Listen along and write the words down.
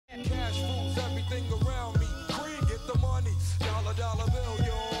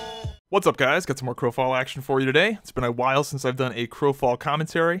What's up, guys? Got some more Crowfall action for you today. It's been a while since I've done a Crowfall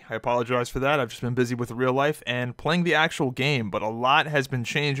commentary. I apologize for that. I've just been busy with real life and playing the actual game, but a lot has been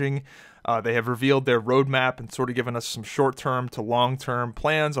changing. They have revealed their roadmap and sort of given us some short-term to long-term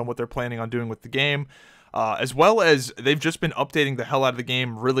plans on what they're planning on doing with the game, as well as they've just been updating the hell out of the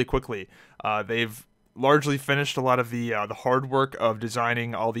game really quickly. They've largely finished a lot of the hard work of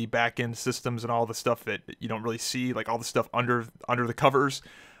designing all the back-end systems and all the stuff that you don't really see, like all the stuff under the covers.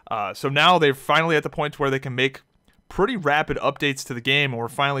 So now they're finally at the point where they can make pretty rapid updates to the game, and we're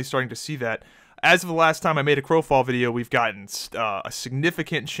finally starting to see that. As of the last time I made a Crowfall video, we've gotten a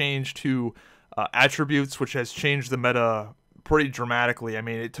significant change to attributes, which has changed the meta pretty dramatically. I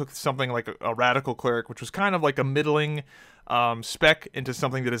mean, it took something like a Radical Cleric, which was kind of like a middling spec, into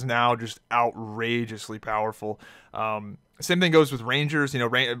something that is now just outrageously powerful. Same thing goes with Rangers. You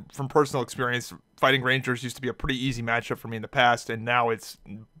know, from personal experience, fighting Rangers used to be a pretty easy matchup for me in the past, and now it's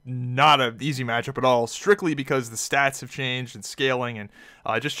not an easy matchup at all, strictly because the stats have changed and scaling, and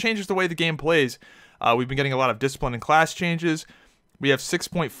it just changes the way the game plays. We've been getting a lot of discipline and class changes. We have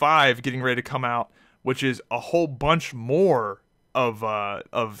 6.5 getting ready to come out, which is a whole bunch more of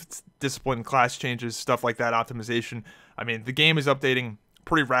discipline and class changes, stuff like that, optimization. I mean, the game is updating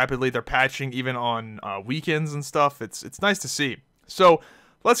pretty rapidly. They're patching even on weekends and stuff. It's nice to see. So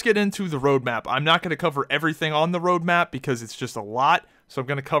let's get into the roadmap. I'm not going to cover everything on the roadmap because it's just a lot. So I'm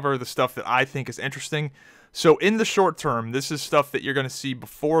going to cover the stuff that I think is interesting. So in the short term, this is stuff that you're going to see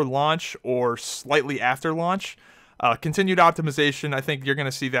before launch or slightly after launch. Continued optimization, I think you're going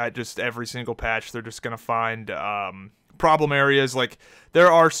to see that just every single patch. They're just going to find problem areas. Like,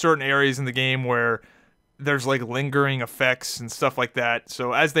 there are certain areas in the game where there's like lingering effects and stuff like that.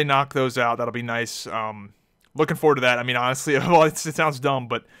 So as they knock those out, that'll be nice. Looking forward to that. I mean, honestly, well, it sounds dumb,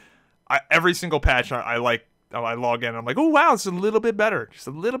 but every single patch I log in, I'm like, oh wow, it's a little bit better, just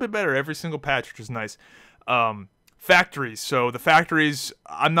a little bit better every single patch, which is nice. Factories. So the factories,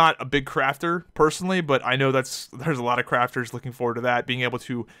 I'm not a big crafter personally, but I know there's a lot of crafters looking forward to that. Being able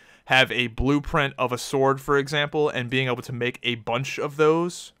to have a blueprint of a sword, for example, and being able to make a bunch of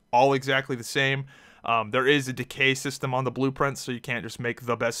those all exactly the same. There is a decay system on the blueprints, so you can't just make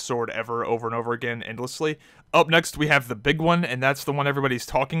the best sword ever over and over again endlessly. Up next, we have the big one, and that's the one everybody's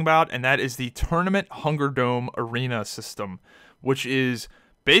talking about, and that is the Tournament Hunger Dome Arena system, which is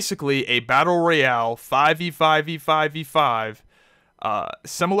basically a Battle Royale 5v5v5v5,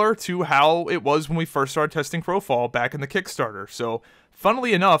 similar to how it was when we first started testing Crowfall back in the Kickstarter. So,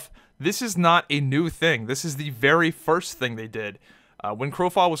 funnily enough, this is not a new thing. This is the very first thing they did. When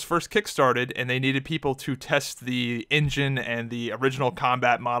Crowfall was first kickstarted and they needed people to test the engine and the original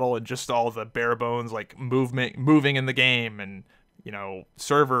combat model and just all the bare bones, like moving in the game and, you know,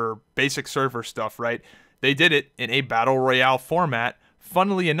 basic server stuff, right? They did it in a Battle Royale format.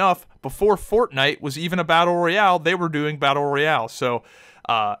 Funnily enough, before Fortnite was even a Battle Royale, they were doing Battle Royale. So,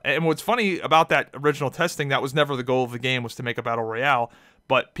 and what's funny about that original testing, that was never the goal of the game, was to make a Battle Royale.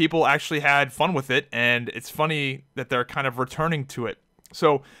 But people actually had fun with it, and it's funny that they're kind of returning to it.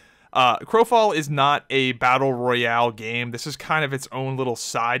 So, Crowfall is not a Battle Royale game. This is kind of its own little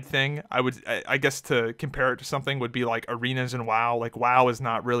side thing. I guess to compare it to something would be like arenas in WoW. Like, WoW is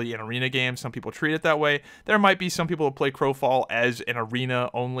not really an arena game. Some people treat it that way. There might be some people who play Crowfall as an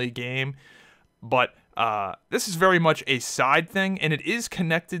arena-only game. But this is very much a side thing, and it is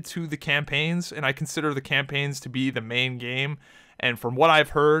connected to the campaigns, and I consider the campaigns to be the main game. And from what I've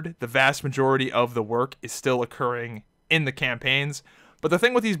heard, the vast majority of the work is still occurring in the campaigns. But the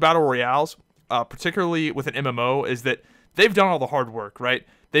thing with these Battle Royales, particularly with an MMO, is that they've done all the hard work, right?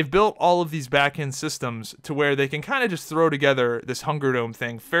 They've built all of these back-end systems to where they can kind of just throw together this Hunger Dome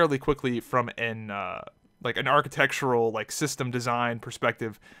thing fairly quickly from an architectural, like, system design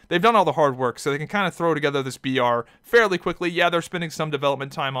perspective. They've done all the hard work, so they can kind of throw together this BR fairly quickly. Yeah, they're spending some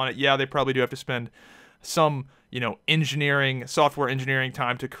development time on it. Yeah, they probably do have to spend some, you know, software engineering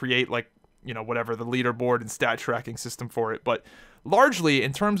time to create, like, you know, whatever, the leaderboard and stat tracking system for it. But largely,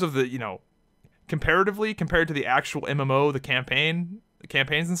 in terms of the, you know, comparatively, compared to the actual MMO, the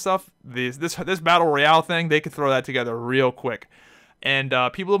campaigns and stuff, this Battle Royale thing, they could throw that together real quick. And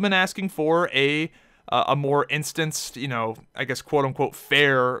people have been asking for a more instanced, you know, I guess, quote-unquote,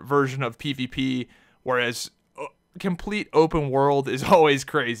 fair version of PvP, whereas complete open world is always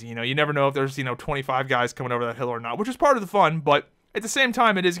crazy. You know, you never know if there's, you know, 25 guys coming over that hill or not, which is part of the fun. But at the same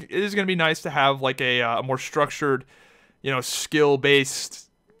time, it is going to be nice to have like a more structured, you know, skill-based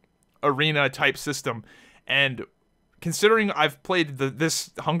arena type system. And considering I've played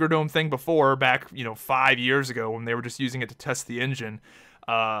this Hunger Dome thing before, back, you know, 5 years ago when they were just using it to test the engine,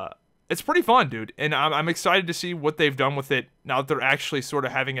 it's pretty fun, dude. And I'm excited to see what they've done with it now that they're actually sort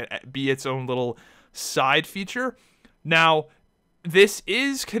of having it be its own little side feature. Now, this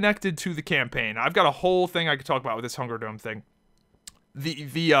is connected to the campaign. I've got a whole thing I could talk about with this Hunger Dome thing.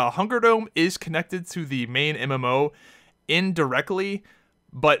 The Hunger Dome is connected to the main MMO indirectly,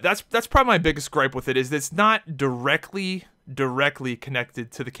 but that's probably my biggest gripe with it, is it's not directly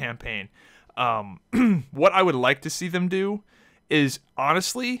connected to the campaign. What I would like to see them do is,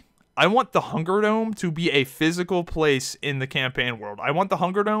 honestly, I want the Hunger Dome to be a physical place in the campaign world. I want the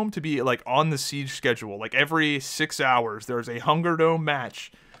Hunger Dome to be like on the siege schedule. Like every 6 hours, there's a Hunger Dome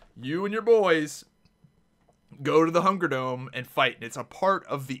match. You and your boys go to the Hunger Dome and fight. It's a part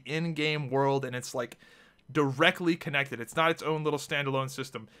of the in-game world, and it's like directly connected. It's not its own little standalone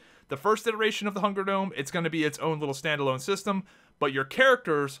system. The first iteration of the Hunger Dome, it's going to be its own little standalone system, but your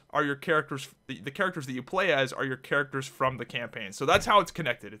characters are your characters, the characters that you play as are your characters from the campaign. So that's how it's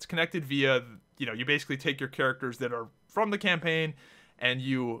connected. It's connected via, you basically take your characters that are from the campaign and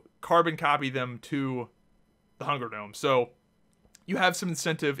you carbon copy them to the Hunger Dome. So you have some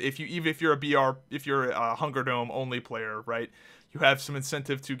incentive if you're a Hunger Dome only player, right? You have some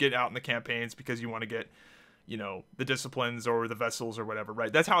incentive to get out in the campaigns because you want to get, the disciplines or the vessels or whatever,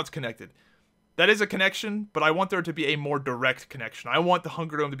 right? That's how it's connected. That is a connection, but I want there to be a more direct connection. I want the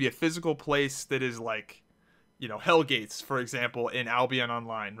Hunger Dome to be a physical place that is like, Hellgates, for example, in Albion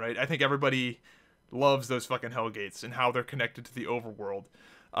Online, right? I think everybody loves those fucking Hellgates and how they're connected to the overworld.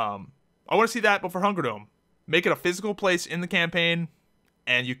 I want to see that, but for Hunger Dome. Make it a physical place in the campaign,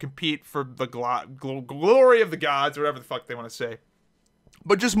 and you compete for the glory of the gods, or whatever the fuck they want to say.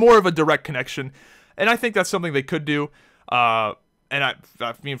 But just more of a direct connection. And I think that's something they could do. And I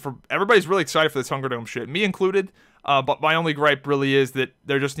mean, for everybody's really excited for this Hunger Dome shit, me included. But my only gripe really is that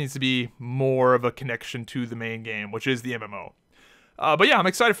there just needs to be more of a connection to the main game, which is the MMO. But yeah, I'm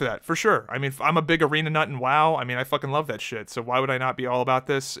excited for that, for sure. I mean, I'm a big arena nut in WoW. I mean, I fucking love that shit. So why would I not be all about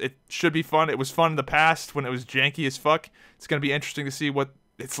this? It should be fun. It was fun in the past when it was janky as fuck. It's going to be interesting to see what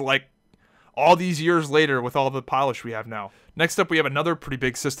it's like all these years later with all the polish we have now. Next up, we have another pretty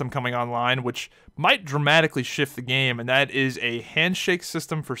big system coming online, which might dramatically shift the game, and that is a handshake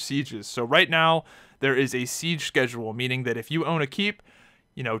system for sieges. So right now, there is a siege schedule, meaning that if you own a keep,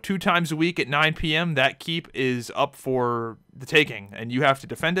 2 times a week at 9 p.m., that keep is up for the taking, and you have to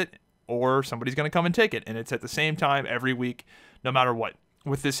defend it, or somebody's going to come and take it, and it's at the same time every week, no matter what.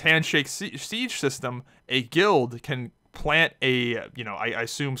 With this handshake siege system, a guild can plant a, I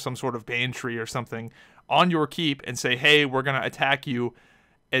assume some sort of bane tree or something on your keep and say, hey, we're going to attack you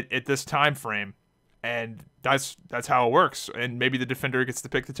at this time frame. And that's how it works. And maybe the defender gets to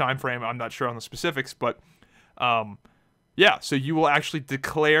pick the time frame. I'm not sure on the specifics, but yeah, so you will actually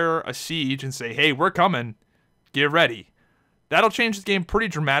declare a siege and say, hey, we're coming, get ready. That'll change the game pretty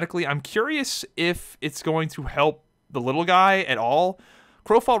dramatically. I'm curious if it's going to help the little guy at all.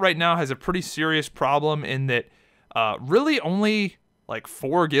 Crowfall right now has a pretty serious problem in that really only like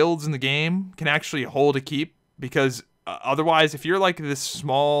 4 guilds in the game can actually hold a keep, because otherwise, if you're like this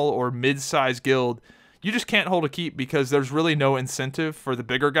small or mid-sized guild, you just can't hold a keep because there's really no incentive for the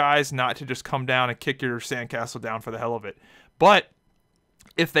bigger guys not to just come down and kick your sandcastle down for the hell of it. But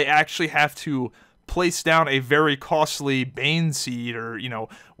if they actually have to place down a very costly Bane seed, or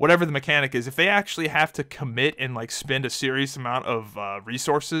whatever the mechanic is, if they actually have to commit and like spend a serious amount of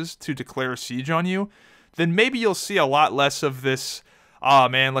resources to declare a siege on you, then maybe you'll see a lot less of this, oh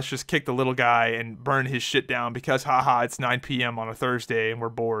man, let's just kick the little guy and burn his shit down because haha, it's 9 p.m. on a Thursday and we're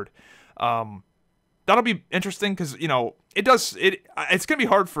bored. That'll be interesting because it's gonna be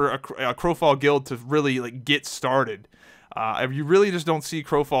hard for a Crowfall guild to really like get started. You really just don't see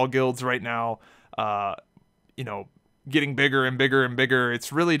Crowfall guilds right now getting bigger and bigger and bigger.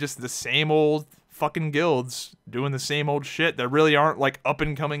 It's really just the same old fucking guilds doing the same old shit. There really aren't like up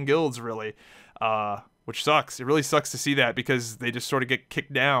and coming guilds really, which sucks. It really sucks to see that because they just sort of get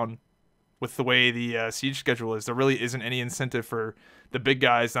kicked down with the way the siege schedule is. There really isn't any incentive for the big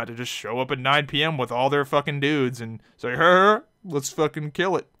guys not to just show up at 9 p.m. with all their fucking dudes and say, hey, let's fucking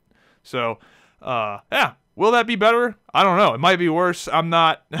kill it. So, yeah. Will that be better? I don't know. It might be worse. I'm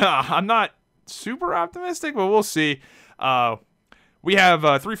not super optimistic, but we'll see. We have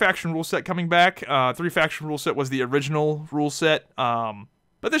a 3-faction rule set coming back. 3-faction rule set was the original rule set,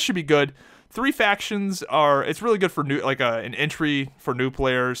 but this should be good. 3 factions it's really good for new, like an entry for new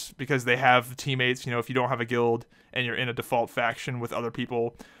players because they have teammates. If you don't have a guild and you're in a default faction with other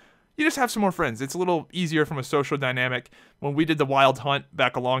people, you just have some more friends. It's a little easier from a social dynamic. When we did the Wild Hunt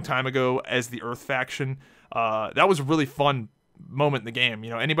back a long time ago as the Earth faction, that was a really fun moment in the game.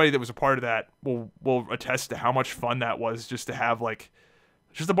 Anybody that was a part of that will attest to how much fun that was, just to have like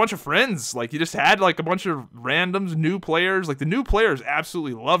just a bunch of friends. Like, you just had like a bunch of randoms, new players. Like, the new players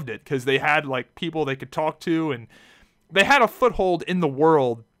absolutely loved it because they had like people they could talk to, and they had a foothold in the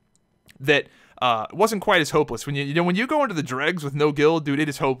world that wasn't quite as hopeless. When when you go into the dregs with no guild, dude, it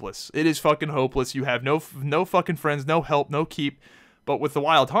is hopeless. It is fucking hopeless. You have no fucking friends, no help, no keep. But with the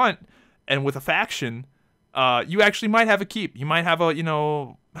Wild Hunt and with a faction, you actually might have a keep. You might have a you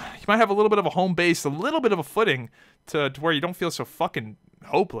might have a little bit of a home base, a little bit of a footing to where you don't feel so fucking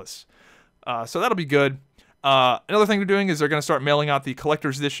hopeless. So that'll be good. Another thing they're doing is they're going to start mailing out the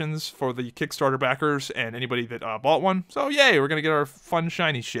collector's editions for the Kickstarter backers and anybody that bought one. So yay, we're going to get our fun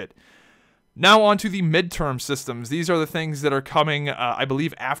shiny shit. Now on to the midterm systems. These are the things that are coming, I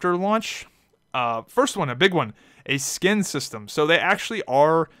believe, after launch. First one, a big one, a skin system. So they actually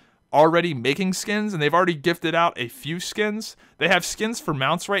are already making skins, and they've already gifted out a few skins. They have skins for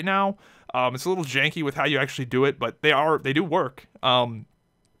mounts right now. It's a little janky with how you actually do it, but they do work.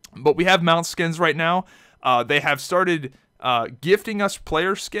 But we have mount skins right now. They have started gifting us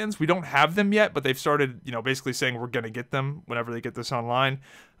player skins. We don't have them yet, but they've started, basically saying we're going to get them whenever they get this online.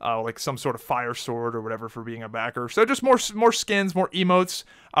 Like some sort of fire sword or whatever for being a backer. So just more skins, more emotes.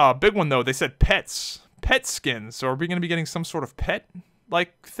 Big one, though, they said pet skins. So are we going to be getting some sort of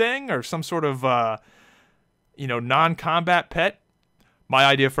pet-like thing or some sort of, non-combat pet? My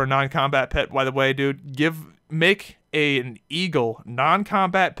idea for a non-combat pet, by the way, dude, make an eagle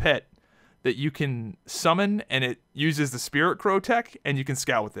non-combat pet that you can summon, and it uses the Spirit Crow tech, and you can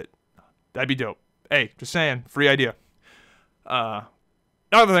scout with it. That'd be dope. Hey, just saying, free idea.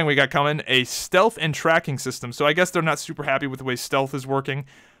 Another thing we got coming, a stealth and tracking system. So I guess they're not super happy with the way stealth is working.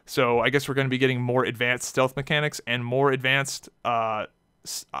 So I guess we're going to be getting more advanced stealth mechanics and more advanced... I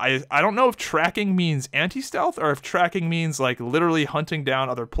don't know if tracking means anti-stealth or if tracking means like literally hunting down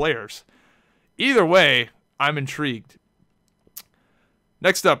other players. Either way, I'm intrigued.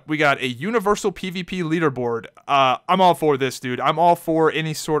 Next up, we got a universal PvP leaderboard. I'm all for this, dude. I'm all for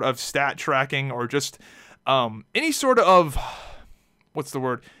any sort of stat tracking or just any sort of... what's the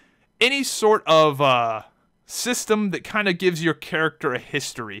word? Any sort of system that kind of gives your character a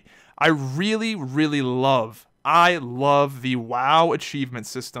history. I really, really love the WoW achievement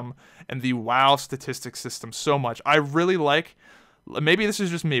system and the WoW statistics system so much. I really like... Maybe this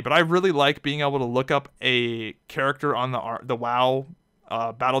is just me, but I really like being able to look up a character on the WoW...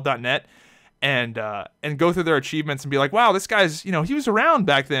 battle.net and go through their achievements and be like, wow, this guy's, he was around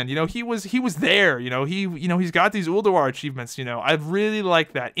back then, he was there, he's got these Ulduar achievements, I really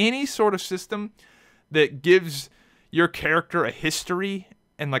like that. Any sort of system that gives your character a history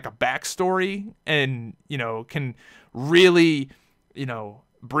and like a backstory and, can really,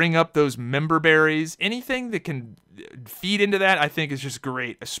 bring up those member berries, anything that can feed into that, I think is just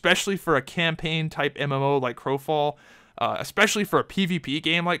great, especially for a campaign type MMO like Crowfall. Especially for a PvP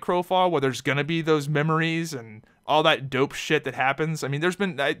game like Crowfall, where there's gonna be those memories and all that dope shit that happens. I mean,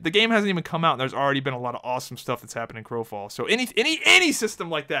 the game hasn't even come out, and there's already been a lot of awesome stuff that's happened in Crowfall. So any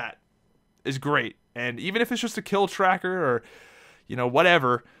system like that is great, and even if it's just a kill tracker or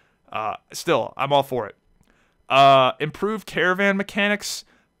whatever, still I'm all for it. Improved caravan mechanics.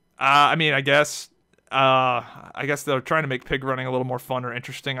 I mean, I guess they're trying to make pig running a little more fun or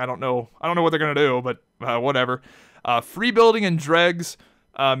interesting. I don't know what they're gonna do, but whatever. Free building and dregs,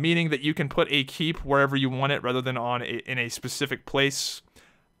 meaning that you can put a keep wherever you want it rather than in a specific place.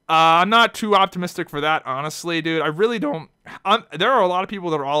 I'm not too optimistic for that, honestly, dude. I really don't. There are a lot of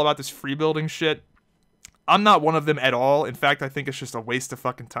people that are all about this free building shit. I'm not one of them at all. In fact, I think it's just a waste of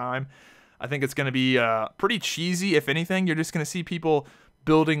fucking time. I think it's going to be pretty cheesy, if anything. You're just going to see people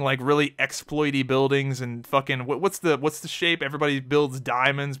building like really exploity buildings and fucking what's the shape? Everybody builds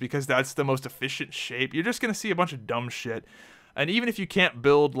diamonds because that's the most efficient shape. You're just gonna see a bunch of dumb shit, and even if you can't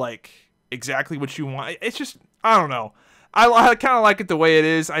build like exactly what you want, it's just, I don't know. I kind of like it the way it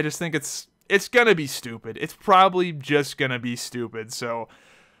is. I just think it's gonna be stupid. It's probably just gonna be stupid. So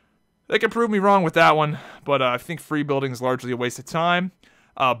they can prove me wrong with that one, but I think free building is largely a waste of time.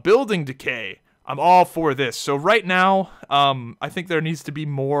 Building decay. I'm all for this. So right now, I think there needs to be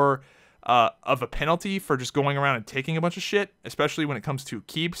more of a penalty for just going around and taking a bunch of shit, especially when it comes to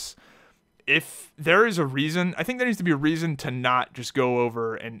keeps. If there is a reason, I think there needs to be a reason to not just go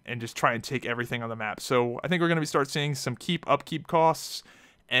over and just try and take everything on the map. So I think we're going to start seeing some upkeep costs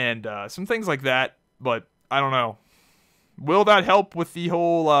and some things like that, but I don't know. Will that help with the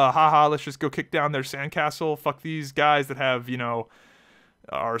whole, haha, let's just go kick down their sandcastle, fuck these guys that have,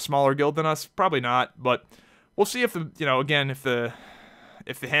 are a smaller guild than us? Probably not, but we'll see if the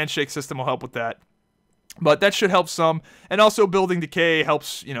handshake system will help with that. But that should help some, and also building decay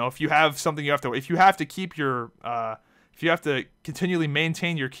helps. If you have something if you have to keep your If you have to continually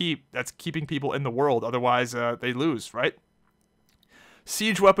maintain your keep, that's keeping people in the world. Otherwise, they lose, right?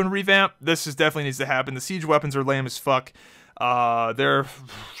 Siege weapon revamp. This definitely needs to happen. The siege weapons are lame as fuck. They're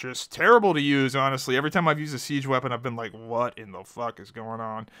just terrible to use, honestly. Every time I've used a siege weapon, I've been like, what in the fuck is going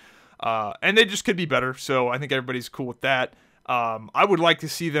on? And they just could be better, so I think everybody's cool with that. I would like to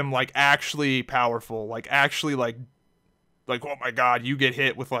see them, like, actually powerful. Like, actually, like, oh my god, you get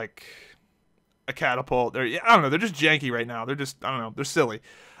hit with, like, a catapult. I don't know, they're just janky right now. They're just, I don't know, they're silly.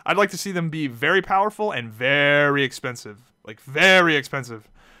 I'd like to see them be very powerful and very expensive. Like, very expensive.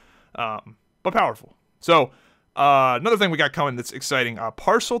 But powerful. So, another thing we got coming that's exciting,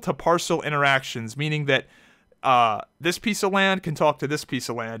 parcel-to-parcel interactions, meaning that this piece of land can talk to this piece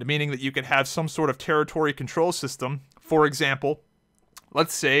of land, meaning that you could have some sort of territory control system. For example,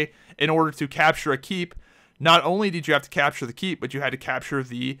 let's say, in order to capture a keep, not only did you have to capture the keep, but you had to capture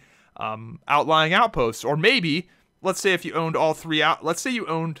the outlying outposts. Or maybe, let's say if you owned all three let's say you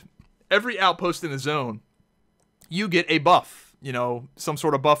owned every outpost in a zone, you get a buff, you know, some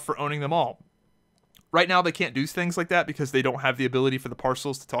sort of buff for owning them all. Right now, they can't do things like that because they don't have the ability for the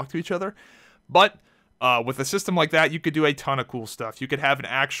parcels to talk to each other. But with a system like that, you could do a ton of cool stuff. You could have an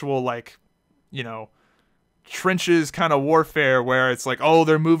actual, like, you know, trenches kind of warfare where it's like, oh,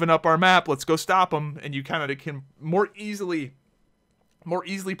 they're moving up our map, let's go stop them. And you kind of can more easily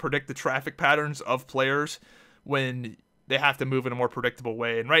predict the traffic patterns of players when they have to move in a more predictable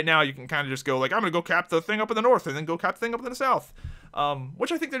way. And right now, you can kind of just go like, I'm going to go cap the thing up in the north and then go cap the thing up in the south.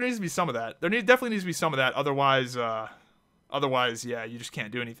 Which I think there needs to be some of that. Definitely needs to be some of that. Otherwise, yeah, you just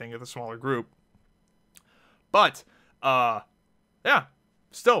can't do anything with a smaller group. But, yeah,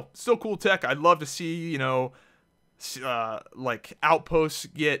 still cool tech. I'd love to see, you know, like outposts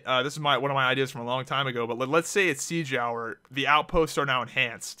get, this is one of my ideas from a long time ago, but let's say it's siege hour. The outposts are now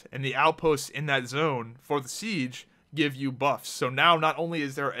enhanced, and the outposts in that zone for the siege give you buffs. So now not only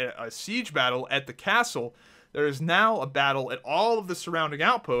is there a siege battle at the castle, there is now a battle at all of the surrounding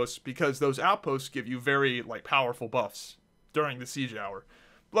outposts because those outposts give you very, like, powerful buffs during the siege hour.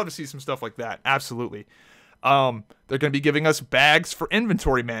 Love to see some stuff like that. Absolutely. They're going to be giving us bags for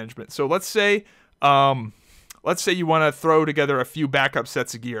inventory management. So let's say you want to throw together a few backup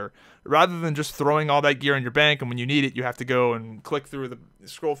sets of gear. Rather than just throwing all that gear in your bank, and when you need it, you have to go and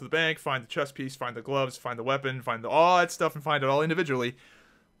scroll through the bank, find the chest piece, find the gloves, find the weapon, find all that stuff, and find it all individually.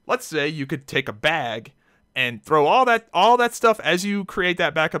 Let's say you could take a bag and throw all that stuff as you create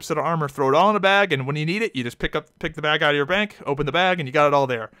that backup set of armor. Throw it all in a bag, and when you need it, you just pick the bag out of your bank, open the bag, and you got it all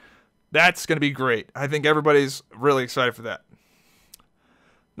there. That's going to be great. I think everybody's really excited for that.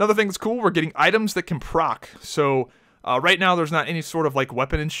 Another thing that's cool, we're getting items that can proc. So right now there's not any sort of like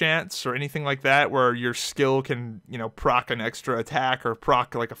weapon enchants or anything like that where your skill can, you know, proc an extra attack or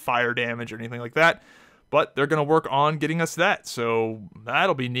proc like a fire damage or anything like that. But they're going to work on getting us that, so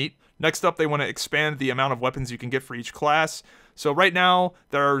that'll be neat. Next up, they want to expand the amount of weapons you can get for each class. So right now,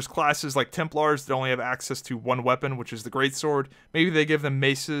 there's classes like Templars that only have access to one weapon, which is the Greatsword. Maybe they give them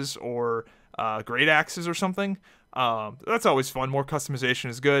maces or great axes or something. That's always fun. More customization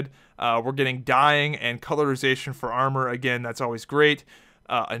is good. We're getting dyeing and colorization for armor. Again, that's always great.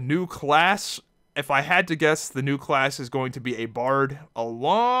 A new class. If I had to guess, the new class is going to be a bard. A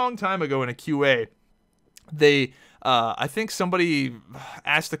long time ago in a QA, I think somebody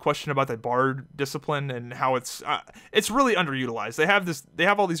asked a question about the bard discipline and how it's really underutilized. They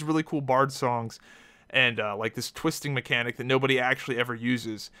have all these really cool bard songs and like this twisting mechanic that nobody actually ever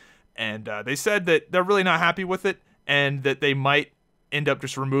uses. And they said that they're really not happy with it and that they might end up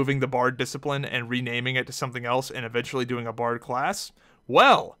just removing the bard discipline and renaming it to something else and eventually doing a bard class.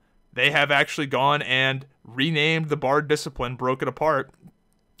 Well, they have actually gone and renamed the bard discipline, broke it apart.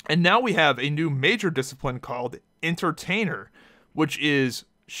 And now we have a new major discipline called Entertainer, which is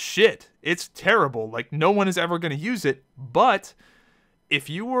shit. It's terrible. Like, no one is ever going to use it. But if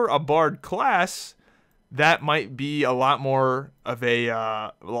you were a bard class, that might be a lot more of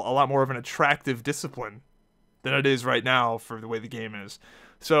an attractive discipline than it is right now for the way the game is.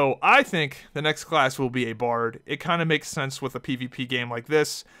 So I think the next class will be a bard. It kind of makes sense with a PvP game like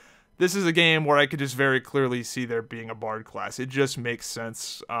this. This is a game where I could just very clearly see there being a bard class. It just makes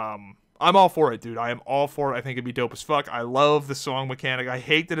sense. I'm all for it, dude. I am all for it. I think it'd be dope as fuck. I love the song mechanic. I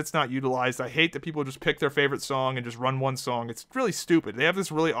hate that it's not utilized. I hate that people just pick their favorite song and just run one song. It's really stupid. They have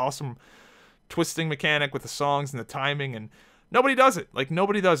this really awesome twisting mechanic with the songs and the timing, and nobody does it. Like,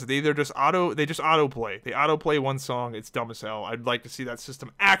 nobody does it. They just autoplay. They autoplay one song. It's dumb as hell. I'd like to see that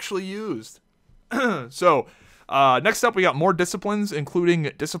system actually used. So, next up, we got more disciplines,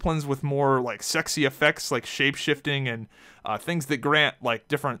 including disciplines with more, like, sexy effects, like shape-shifting and things that grant, like,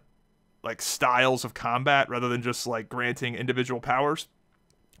 different like styles of combat rather than just like granting individual powers.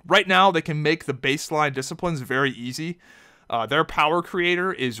 Right now, they can make the baseline disciplines very easy. Their power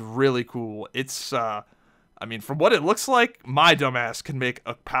creator is really cool. It's, I mean, from what it looks like, my dumbass can make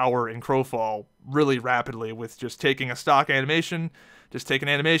a power in Crowfall really rapidly with just taking a stock animation, just take an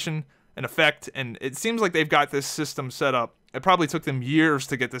animation, an effect, and it seems like they've got this system set up. It probably took them years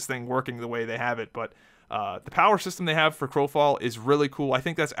to get this thing working the way they have it, but the power system they have for Crowfall is really cool. I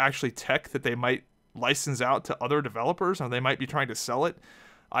think that's actually tech that they might license out to other developers, or they might be trying to sell it.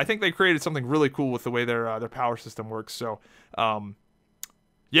 I think they created something really cool with the way their power system works. So,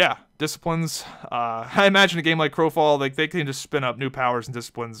 yeah, disciplines. I imagine a game like Crowfall, like they can just spin up new powers and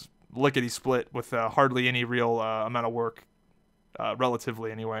disciplines lickety split with hardly any real amount of work,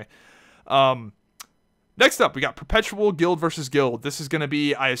 relatively anyway. Next up, we got Perpetual Guild versus Guild. This is going to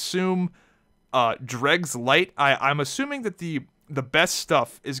be, I assume, Dregs Light. I'm assuming that the best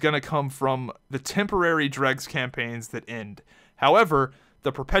stuff is going to come from the temporary Dregs campaigns that end. However,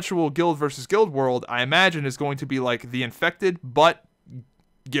 the Perpetual Guild versus Guild world, I imagine, is going to be like the Infected, but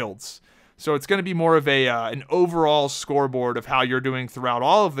guilds. So it's going to be more of a an overall scoreboard of how you're doing throughout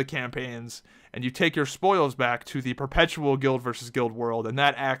all of the campaigns, and you take your spoils back to the Perpetual Guild versus Guild world, and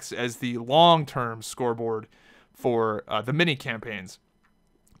that acts as the long-term scoreboard for the mini campaigns.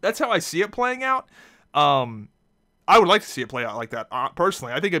 That's how I see it playing out. I would like to see it play out like that,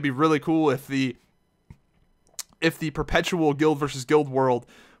 personally. I think it'd be really cool if the Perpetual Guild versus Guild world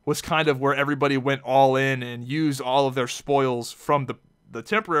was kind of where everybody went all in and used all of their spoils from the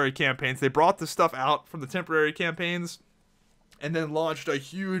temporary campaigns. They brought the stuff out from the temporary campaigns and then launched a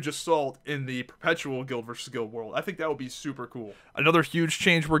huge assault in the Perpetual Guild versus Guild world. I think that would be super cool. Another huge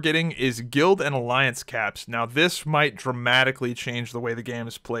change we're getting is guild and alliance caps. Now, this might dramatically change the way the game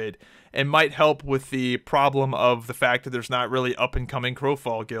is played and might help with the problem of the fact that there's not really up-and-coming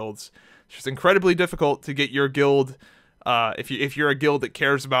Crowfall guilds. It's just incredibly difficult to get your guild. If you're a guild that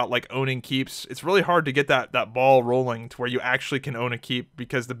cares about like owning keeps, it's really hard to get that ball rolling to where you actually can own a keep,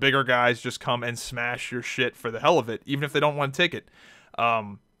 because the bigger guys just come and smash your shit for the hell of it, even if they don't want to take it.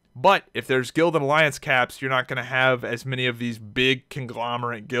 But if there's guild and alliance caps, you're not going to have as many of these big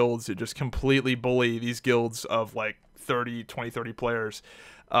conglomerate guilds that just completely bully these guilds of like 20, 30 players.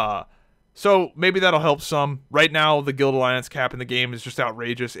 So maybe that'll help some. Right now, the Guild Alliance cap in the game is just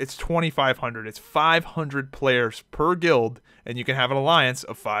outrageous. It's 2,500. It's 500 players per guild, and you can have an alliance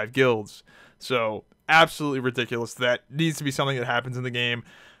of 5 guilds. So absolutely ridiculous. That needs to be something that happens in the game.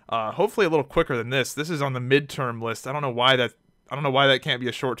 Hopefully a little quicker than this. This is on the midterm list. I don't know why that can't be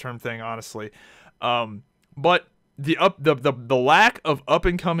a short-term thing, honestly. But the lack of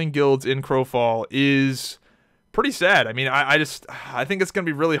up-and-coming guilds in Crowfall is pretty sad. I mean, I think it's going to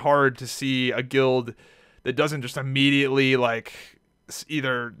be really hard to see a guild that doesn't just immediately like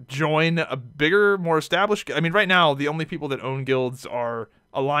either join a bigger, more established. I mean, right now the only people that own guilds are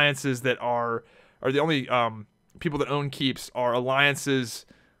alliances that are the only people that own keeps are alliances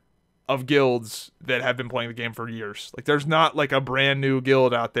of guilds that have been playing the game for years. Like, there's not like a brand new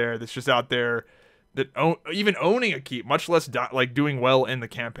guild out there that's just out there that even owning a keep, much less like doing well in the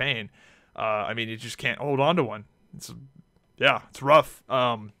campaign. I mean, you just can't hold on to one. It's rough.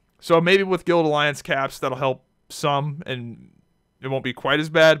 So maybe with Guild Alliance caps, that'll help some, and it won't be quite as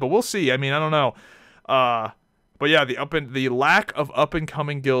bad, but we'll see. I mean, I don't know. But yeah, the lack of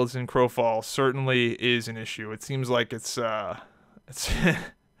up-and-coming guilds in Crowfall certainly is an issue. It seems like it's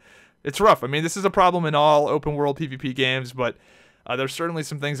it's rough. I mean, this is a problem in all open-world PvP games, but there's certainly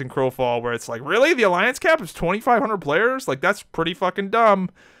some things in Crowfall where it's like, really? The Alliance cap is 2,500 players? Like, that's pretty fucking dumb.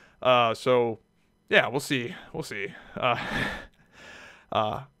 So yeah, we'll see.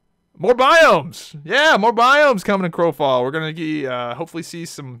 More biomes. Yeah, more biomes coming in Crowfall. We're going to hopefully see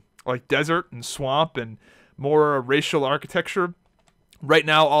some like desert and swamp and more racial architecture. Right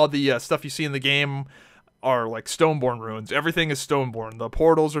now, all the stuff you see in the game are like Stoneborn ruins. Everything is Stoneborn. The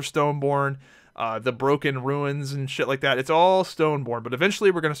portals are Stoneborn. The broken ruins and shit like that. It's all Stoneborn. But eventually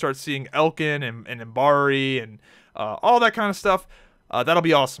we're going to start seeing Elkin and Imbari and all that kind of stuff. That'll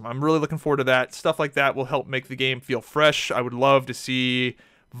be awesome. I'm really looking forward to that. Stuff like that will help make the game feel fresh. I would love to see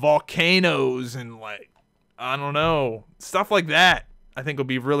volcanoes and, like, I don't know, stuff like that. I think will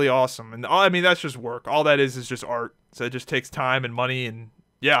be really awesome. And I mean, that's just work. All that is just art. So it just takes time and money, and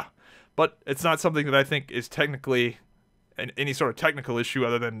yeah. But it's not something that I think is technically any sort of technical issue,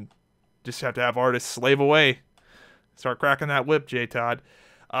 other than just have to have artists slave away. Start cracking that whip, J-Todd.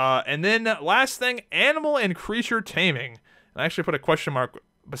 And then last thing, animal and creature taming. I actually put a question mark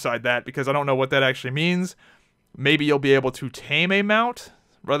beside that because I don't know what that actually means. Maybe you'll be able to tame a mount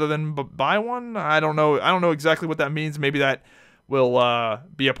rather than buy one. I don't know. I don't know exactly what that means. Maybe that will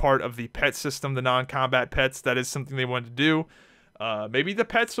be a part of the pet system, the non-combat pets. That is something they wanted to do. Maybe the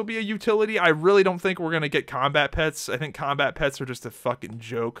pets will be a utility. I really don't think we're going to get combat pets. I think combat pets are just a fucking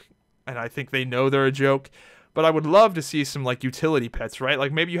joke, and I think they know they're a joke. But I would love to see some, like, utility pets, right?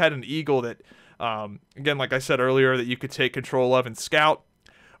 Like, maybe you had an eagle that, again, like I said earlier, that you could take control of and scout.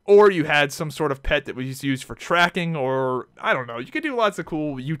 Or you had some sort of pet that was used for tracking, or, I don't know. You could do lots of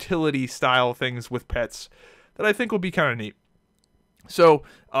cool utility-style things with pets that I think will be kind of neat. So,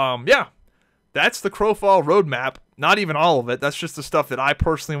 yeah. That's the Crowfall roadmap. Not even all of it. That's just the stuff that I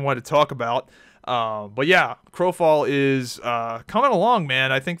personally wanted to talk about. But yeah, Crowfall is coming along,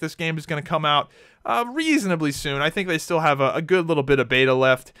 man. I think this game is going to come out reasonably soon. I think they still have a good little bit of beta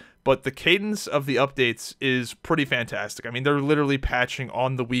left, but the cadence of the updates is pretty fantastic. I mean, they're literally patching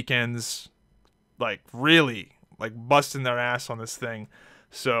on the weekends, like really, like busting their ass on this thing.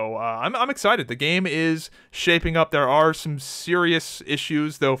 So I'm excited. The game is shaping up. There are some serious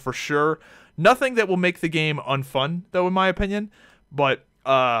issues, though, for sure. Nothing that will make the game unfun, though, in my opinion. But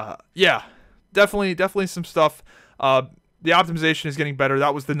yeah, definitely some stuff. The optimization is getting better.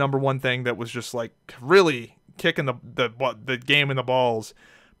 That was the #1 thing that was just like really kicking the game in the balls.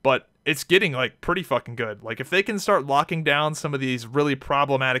 But it's getting like pretty fucking good. Like if they can start locking down some of these really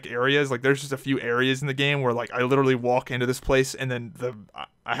problematic areas, like there's just a few areas in the game where like I literally walk into this place and then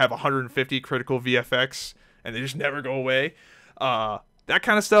I have 150 critical VFX and they just never go away. That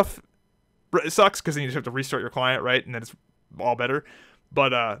kind of stuff, it sucks because then you just have to restart your client, right? And then it's all better.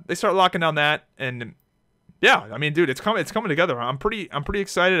 But they start locking down that, and yeah, I mean, dude, it's coming together. I'm pretty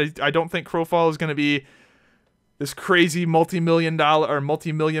excited. I don't think Crowfall is going to be this crazy multi-million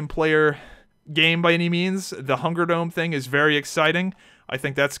player game by any means. The Hunger Dome thing is very exciting. I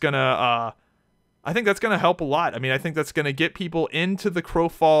think that's gonna help a lot. I mean, I think that's gonna get people into the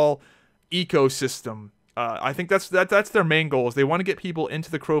Crowfall ecosystem. I think that's their main goal, is they want to get people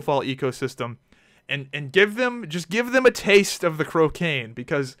into the Crowfall ecosystem and give them a taste of the Crocaine,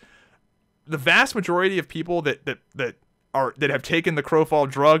 because the vast majority of people that have taken the Crowfall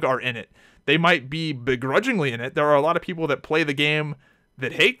drug are in it. They might be begrudgingly in it. There are a lot of people that play the game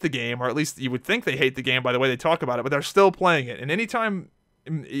that hate the game, or at least you would think they hate the game by the way they talk about it, but they're still playing it. And anytime,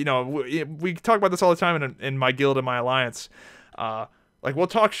 you know, we talk about this all the time in my guild and my alliance, like we'll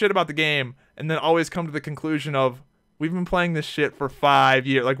talk shit about the game and then always come to the conclusion of, we've been playing this shit for 5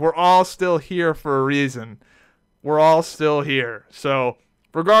 years. Like, we're all still here for a reason. We're all still here. So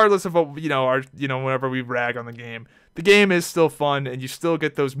regardless of what, whenever we rag on the game is still fun, and you still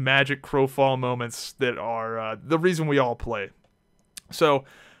get those magic Crowfall moments that are the reason we all play. So,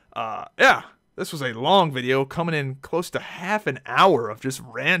 yeah, this was a long video, coming in close to half an hour of just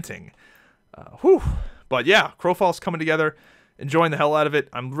ranting. Whew. But yeah, Crowfall's coming together. Enjoying the hell out of it.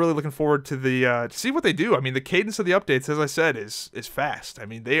 I'm really looking forward to to see what they do. I mean, the cadence of the updates, as I said, is fast. I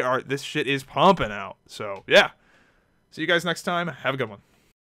mean, this shit is pumping out. So, yeah. See you guys next time. Have a good one.